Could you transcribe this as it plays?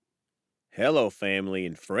Hello, family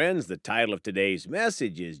and friends. The title of today's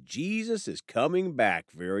message is Jesus is Coming Back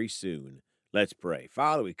Very Soon. Let's pray.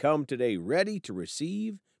 Father, we come today ready to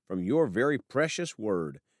receive from your very precious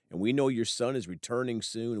word. And we know your son is returning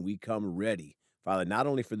soon, and we come ready, Father, not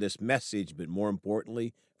only for this message, but more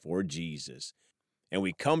importantly, for Jesus. And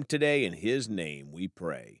we come today in his name, we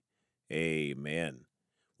pray. Amen.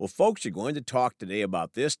 Well, folks, you're going to talk today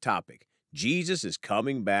about this topic. Jesus is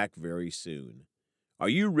coming back very soon. Are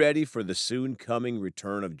you ready for the soon coming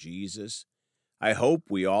return of Jesus? I hope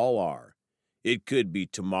we all are. It could be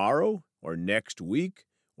tomorrow, or next week,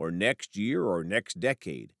 or next year, or next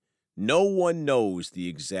decade. No one knows the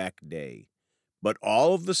exact day. But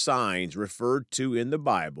all of the signs referred to in the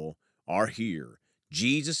Bible are here.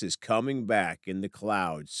 Jesus is coming back in the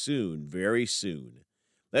clouds soon, very soon.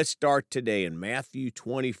 Let's start today in Matthew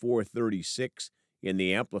 24:36 in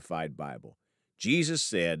the Amplified Bible. Jesus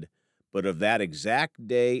said, "But of that exact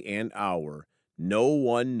day and hour no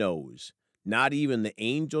one knows, not even the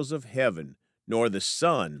angels of heaven, nor the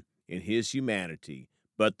Son in his humanity,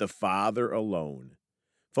 but the Father alone."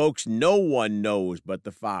 Folks, no one knows but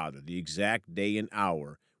the Father the exact day and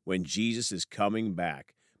hour when Jesus is coming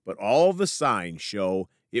back, but all the signs show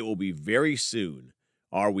it will be very soon.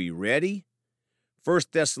 Are we ready?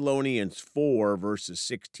 1 Thessalonians 4, verses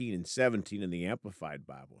 16 and 17 in the Amplified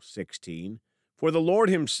Bible. 16, "For the Lord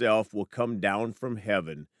himself will come down from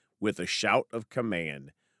heaven with a shout of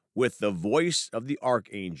command, with the voice of the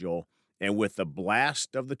archangel, and with the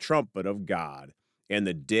blast of the trumpet of God, and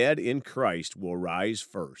the dead in Christ will rise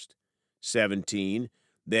first." 17,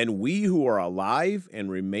 "Then we who are alive and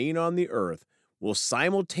remain on the earth will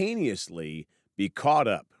simultaneously be caught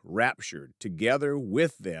up, raptured, together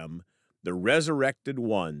with them, the resurrected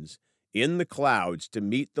ones, in the clouds to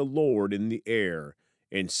meet the Lord in the air,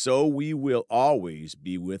 and so we will always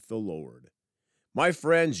be with the Lord." My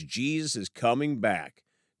friends, Jesus is coming back,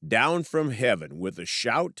 down from heaven with a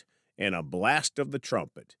shout and a blast of the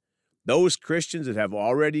trumpet. Those Christians that have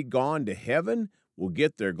already gone to heaven will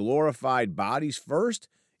get their glorified bodies first,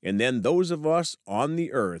 and then those of us on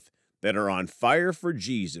the earth that are on fire for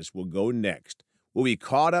Jesus will go next. We'll be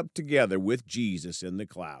caught up together with Jesus in the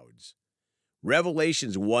clouds.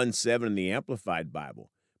 Revelations 1:7 in the Amplified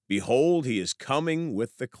Bible. "Behold, he is coming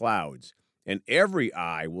with the clouds, and every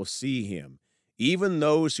eye will see him, even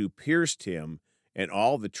those who pierced him, and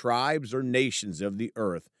all the tribes or nations of the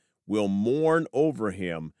earth will mourn over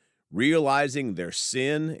him, realizing their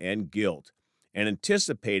sin and guilt, and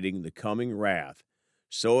anticipating the coming wrath.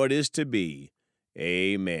 So it is to be.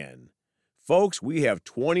 Amen." Folks, we have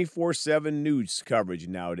 24/7 news coverage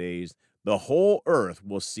nowadays. The whole earth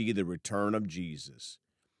will see the return of Jesus.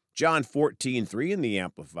 John 14:3 in the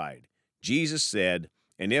Amplified. Jesus said,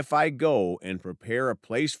 "And if I go and prepare a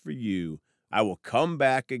place for you, I will come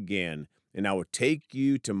back again, and I will take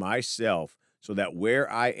you to myself, so that where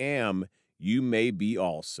I am, you may be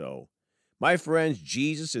also." My friends,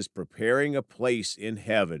 Jesus is preparing a place in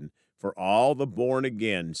heaven for all the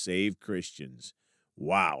born-again, saved Christians.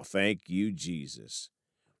 Wow, thank you, Jesus.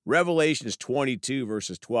 Revelations 22,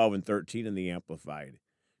 verses 12 and 13 in the Amplified.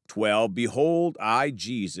 12, "Behold, I,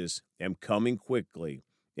 Jesus, am coming quickly,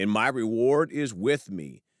 and my reward is with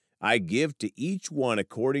me. I give to each one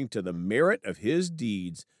according to the merit of his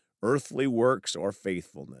deeds, earthly works or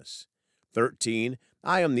faithfulness." 13,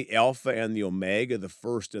 "I am the Alpha and the Omega, the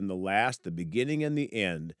first and the last, the beginning and the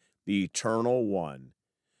end, the eternal one."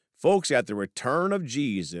 Folks, at the return of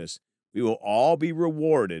Jesus, we will all be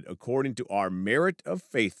rewarded according to our merit of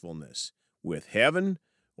faithfulness, with heaven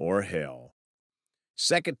or hell.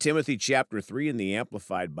 2 Timothy chapter 3 in the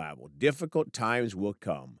Amplified Bible. "Difficult times will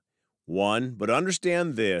come. 1, but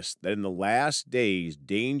understand this, that in the last days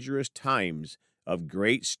dangerous times of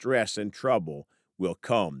great stress and trouble will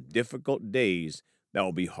come, difficult days that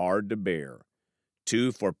will be hard to bear.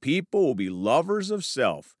 2, for people will be lovers of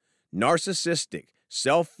self, narcissistic,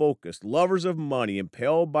 self-focused, lovers of money,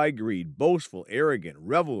 impelled by greed, boastful, arrogant,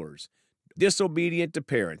 revelers, disobedient to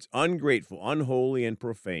parents, ungrateful, unholy, and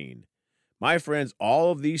profane." My friends,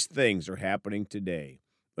 all of these things are happening today,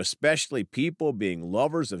 especially people being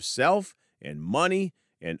lovers of self and money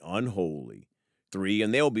and unholy. 3,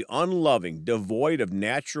 and they will be unloving, devoid of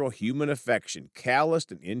natural human affection,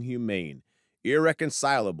 calloused and inhumane,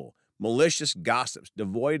 irreconcilable, malicious gossips,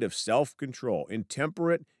 devoid of self-control,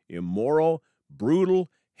 intemperate, immoral, brutal,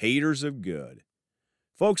 haters of good.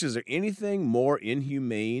 Folks, is there anything more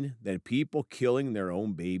inhumane than people killing their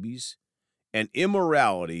own babies? And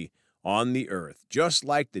immorality on the earth, just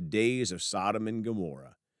like the days of Sodom and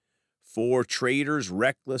Gomorrah. 4, traitors,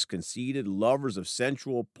 reckless, conceited, lovers of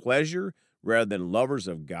sensual pleasure rather than lovers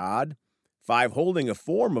of God. 5, holding a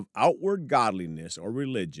form of outward godliness or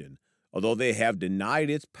religion, although they have denied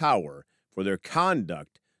its power, for their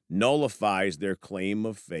conduct nullifies their claim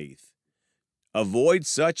of faith. Avoid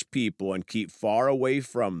such people and keep far away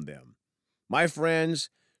from them. My friends,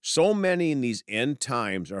 so many in these end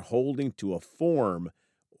times are holding to a form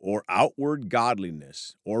or outward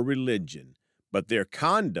godliness or religion, but their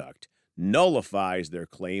conduct nullifies their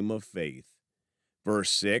claim of faith.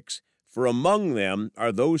 Verse 6, for among them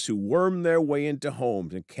are those who worm their way into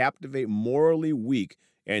homes and captivate morally weak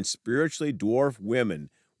and spiritually dwarfed women,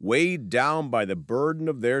 weighed down by the burden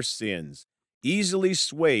of their sins, easily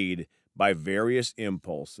swayed by various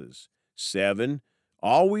impulses. 7,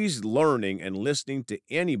 always learning and listening to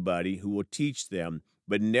anybody who will teach them,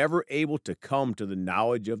 but never able to come to the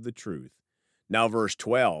knowledge of the truth. Now, verse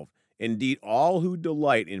 12, indeed, all who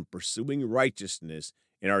delight in pursuing righteousness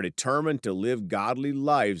and are determined to live godly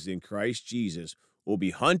lives in Christ Jesus will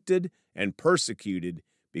be hunted and persecuted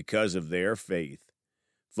because of their faith.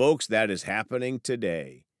 Folks, that is happening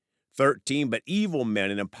today. 13, but evil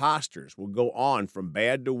men and impostors will go on from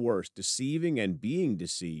bad to worse, deceiving and being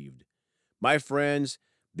deceived. My friends,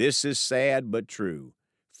 this is sad but true.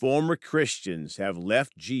 Former Christians have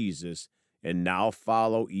left Jesus and now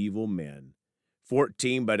follow evil men.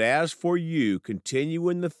 14, but as for you, continue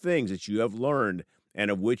in the things that you have learned and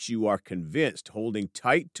of which you are convinced, holding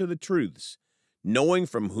tight to the truths, knowing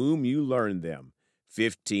from whom you learned them.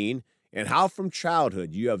 15, and how from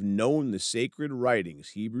childhood you have known the sacred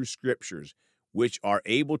writings, Hebrew Scriptures, which are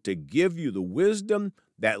able to give you the wisdom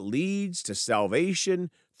that leads to salvation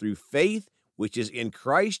through faith, which is in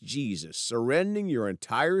Christ Jesus, surrendering your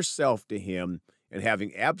entire self to Him and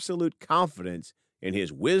having absolute confidence in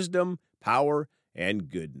His wisdom, power, and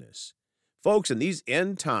goodness. Folks, in these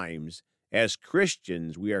end times, as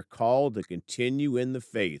Christians, we are called to continue in the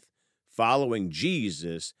faith, following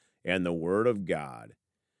Jesus and the Word of God.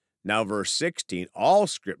 Now, verse 16, all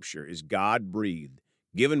Scripture is God-breathed,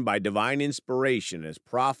 given by divine inspiration, as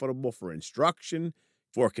profitable for instruction,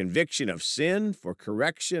 for conviction of sin, for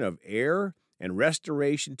correction of error, and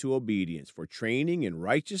restoration to obedience, for training in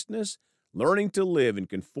righteousness, learning to live in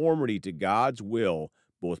conformity to God's will,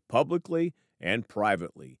 both publicly and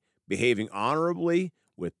privately, behaving honorably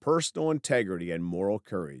with personal integrity and moral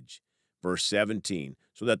courage. Verse 17,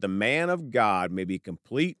 so that the man of God may be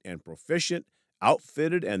complete and proficient,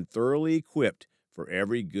 outfitted and thoroughly equipped for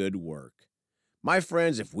every good work. My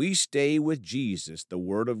friends, if we stay with Jesus, the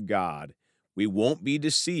Word of God, we won't be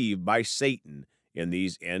deceived by Satan in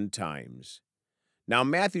these end times. Now,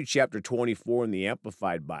 Matthew chapter 24 in the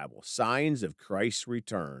Amplified Bible, signs of Christ's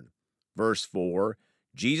return. Verse 4,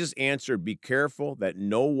 Jesus answered, be careful that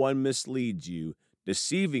no one misleads you,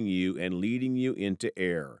 deceiving you and leading you into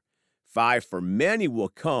error. 5, for many will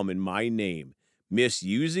come in my name,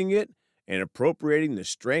 misusing it and appropriating the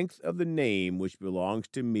strength of the name which belongs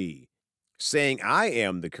to me, saying, I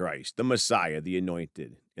am the Christ, the Messiah, the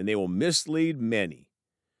Anointed, and they will mislead many.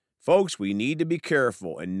 Folks, we need to be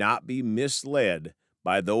careful and not be misled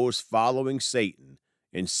by those following Satan,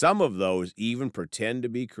 and some of those even pretend to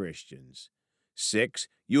be Christians. 6,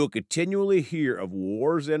 you will continually hear of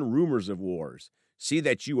wars and rumors of wars. See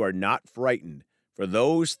that you are not frightened, for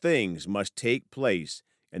those things must take place,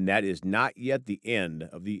 and that is not yet the end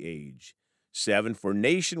of the age. 7, for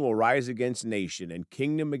nation will rise against nation, and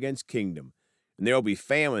kingdom against kingdom, and there will be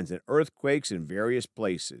famines and earthquakes in various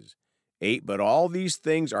places. 8, but all these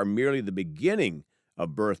things are merely the beginning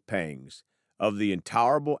of birth pangs, of the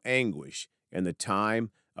intolerable anguish, and the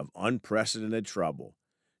time of unprecedented trouble.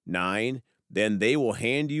 9, then they will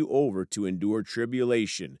hand you over to endure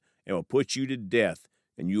tribulation, and will put you to death,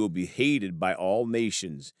 and you will be hated by all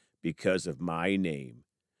nations because of my name.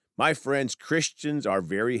 My friends, Christians are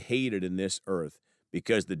very hated in this earth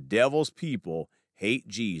because the devil's people hate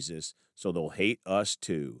Jesus, so they'll hate us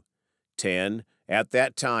too. 10, at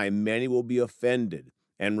that time many will be offended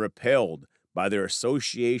and repelled by their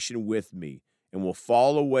association with me, and will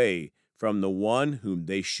fall away from the one whom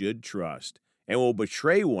they should trust, and will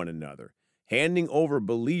betray one another, handing over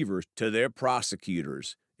believers to their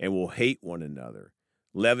prosecutors, and will hate one another.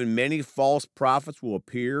 11, many false prophets will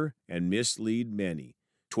appear and mislead many.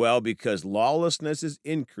 12, because lawlessness is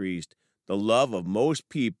increased, the love of most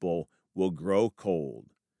people will grow cold.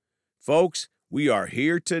 Folks, we are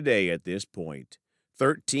here today at this point.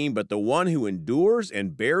 13, but the one who endures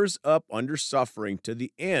and bears up under suffering to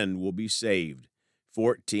the end will be saved.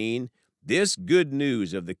 14, this good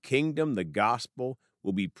news of the kingdom, the gospel,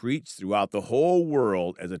 will be preached throughout the whole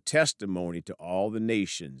world as a testimony to all the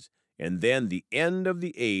nations, and then the end of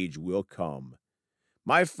the age will come.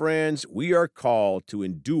 My friends, we are called to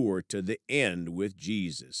endure to the end with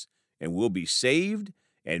Jesus, and we'll be saved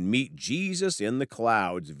and meet Jesus in the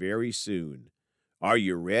clouds very soon. Are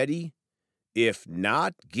you ready? If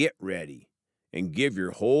not, get ready and give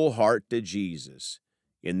your whole heart to Jesus,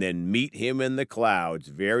 and then meet him in the clouds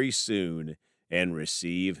very soon and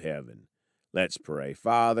receive heaven. Let's pray.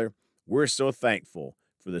 Father, we're so thankful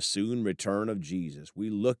for the soon return of Jesus. We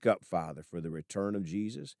look up, Father, for the return of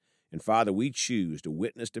Jesus. And Father, we choose to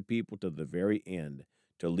witness to people to the very end,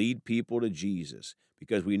 to lead people to Jesus,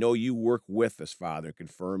 because we know you work with us, Father, and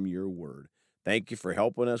confirm your word. Thank you for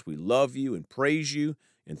helping us. We love you and praise you,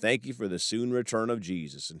 and thank you for the soon return of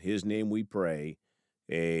Jesus. In his name we pray.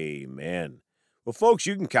 Amen. Well, folks,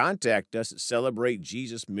 you can contact us at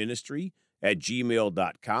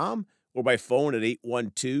celebratejesusministry@gmail.com or by phone at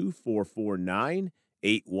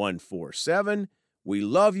 812-449-8147. We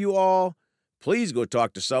love you all. Please go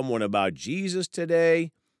talk to someone about Jesus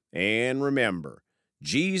today. And remember,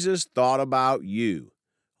 Jesus thought about you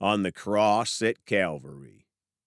on the cross at Calvary.